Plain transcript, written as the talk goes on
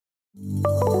In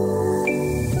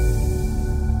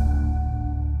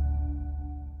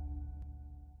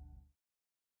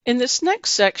this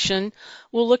next section,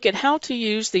 we'll look at how to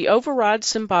use the override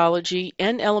symbology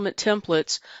and element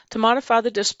templates to modify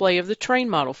the display of the train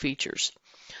model features.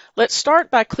 Let's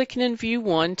start by clicking in View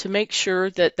 1 to make sure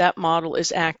that that model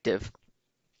is active.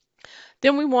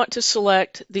 Then we want to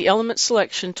select the Element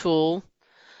Selection tool,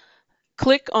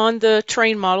 click on the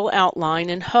train model outline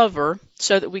and hover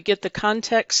so that we get the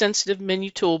context-sensitive menu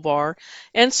toolbar,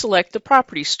 and select the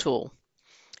Properties tool.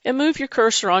 And move your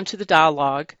cursor onto the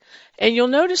dialog, and you'll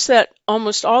notice that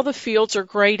almost all the fields are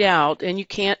grayed out and you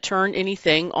can't turn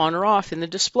anything on or off in the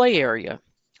display area.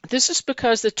 This is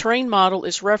because the train model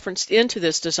is referenced into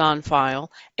this design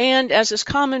file, and as is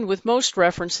common with most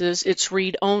references, it's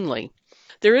read-only.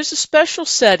 There is a special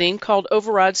setting called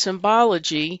Override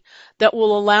Symbology that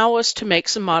will allow us to make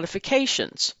some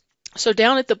modifications. So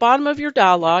down at the bottom of your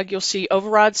dialog, you'll see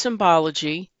Override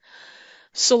Symbology.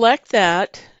 Select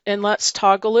that, and let's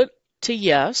toggle it to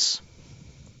yes.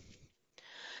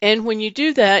 And when you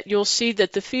do that, you'll see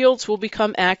that the fields will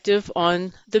become active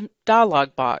on the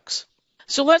dialog box.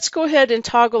 So let's go ahead and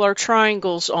toggle our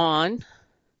triangles on.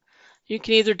 You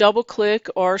can either double click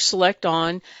or select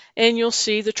on, and you'll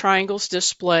see the triangles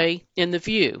display in the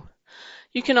view.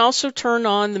 You can also turn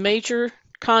on the major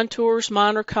contours,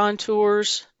 minor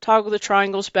contours, toggle the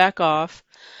triangles back off.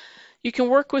 You can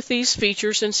work with these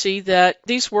features and see that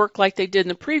these work like they did in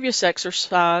the previous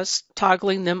exercise,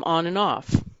 toggling them on and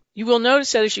off. You will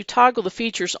notice that as you toggle the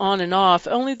features on and off,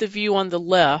 only the view on the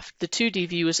left, the 2D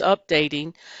view, is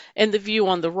updating, and the view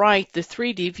on the right, the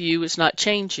 3D view, is not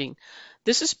changing.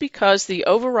 This is because the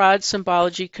override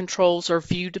symbology controls are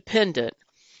view dependent,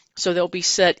 so they'll be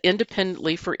set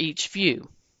independently for each view.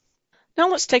 Now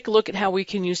let's take a look at how we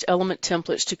can use element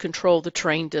templates to control the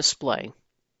train display.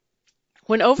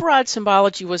 When override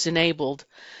symbology was enabled,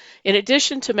 in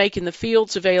addition to making the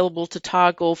fields available to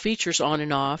toggle features on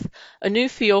and off, a new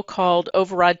field called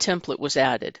Override Template was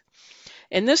added.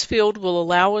 And this field will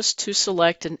allow us to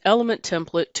select an element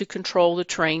template to control the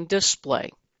train display.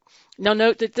 Now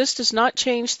note that this does not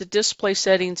change the display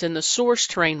settings in the source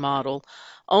train model,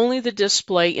 only the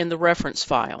display in the reference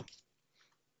file.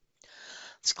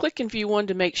 Let's click in View 1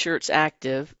 to make sure it's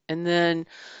active, and then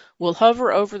we'll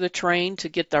hover over the train to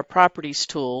get our Properties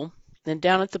tool. Then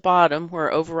down at the bottom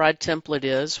where Override Template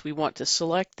is, we want to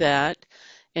select that,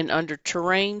 and under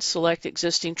Terrain, select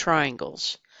Existing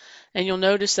Triangles. And you'll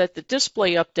notice that the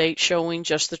display update showing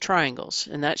just the triangles,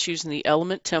 and that's using the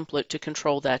element template to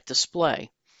control that display.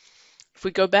 If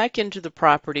we go back into the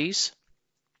Properties,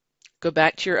 go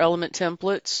back to your element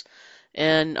templates,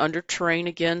 and under Terrain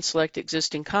again, select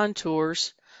Existing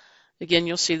Contours. Again,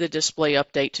 you'll see the display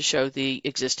update to show the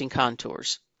existing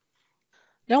contours.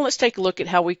 Now let's take a look at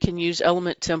how we can use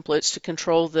element templates to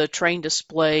control the train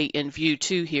display in View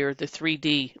 2 here, the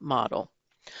 3D model.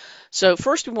 So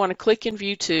first we want to click in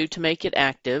View 2 to make it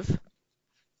active.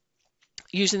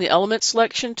 Using the Element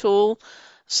Selection tool,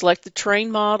 select the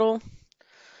train model,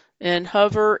 and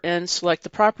hover and select the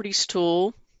Properties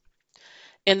tool.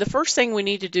 And the first thing we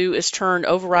need to do is turn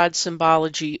Override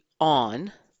Symbology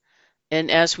on. And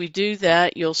as we do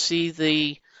that, you'll see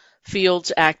the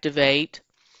fields activate,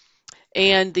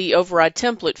 and the Override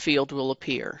Template field will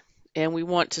appear. And we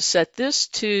want to set this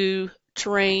to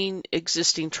Terrain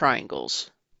Existing Triangles.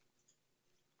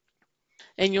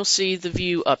 And you'll see the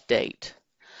view update.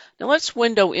 Now let's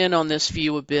window in on this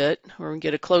view a bit, or we can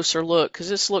get a closer look, because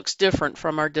this looks different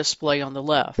from our display on the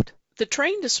left. The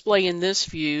train display in this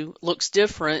view looks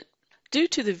different due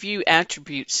to the View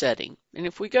Attribute setting. And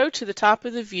if we go to the top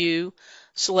of the view,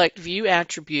 select View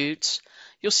Attributes,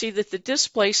 you'll see that the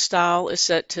display style is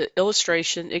set to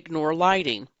Illustration Ignore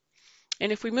Lighting.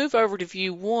 And if we move over to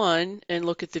View 1 and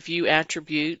look at the View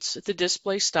Attributes, the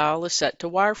display style is set to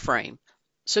Wireframe.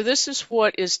 So this is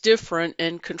what is different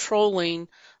in controlling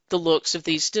the looks of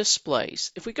these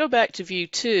displays. If we go back to View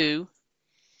 2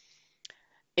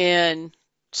 and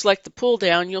select the pull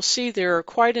down, you'll see there are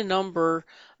quite a number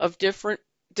of different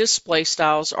display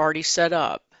styles already set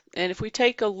up. And if we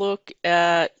take a look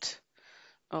at,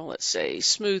 let's say,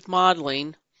 smooth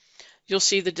modeling, you'll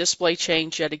see the display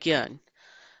change yet again.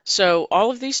 So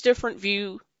all of these different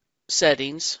view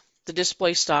settings, the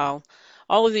display style,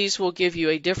 all of these will give you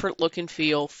a different look and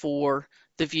feel for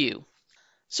the view.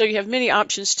 So you have many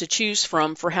options to choose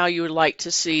from for how you would like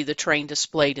to see the train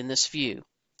displayed in this view.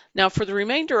 Now for the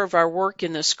remainder of our work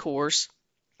in this course,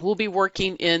 we'll be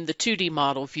working in the 2D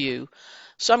model view.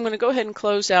 So I'm going to go ahead and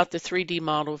close out the 3D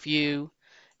model view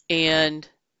and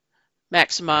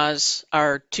maximize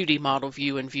our 2D model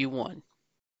view in View 1.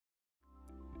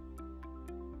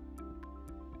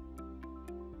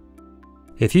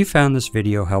 If you found this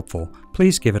video helpful,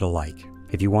 please give it a like.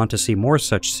 If you want to see more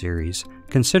such series,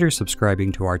 consider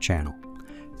subscribing to our channel.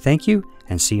 Thank you,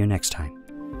 and see you next time.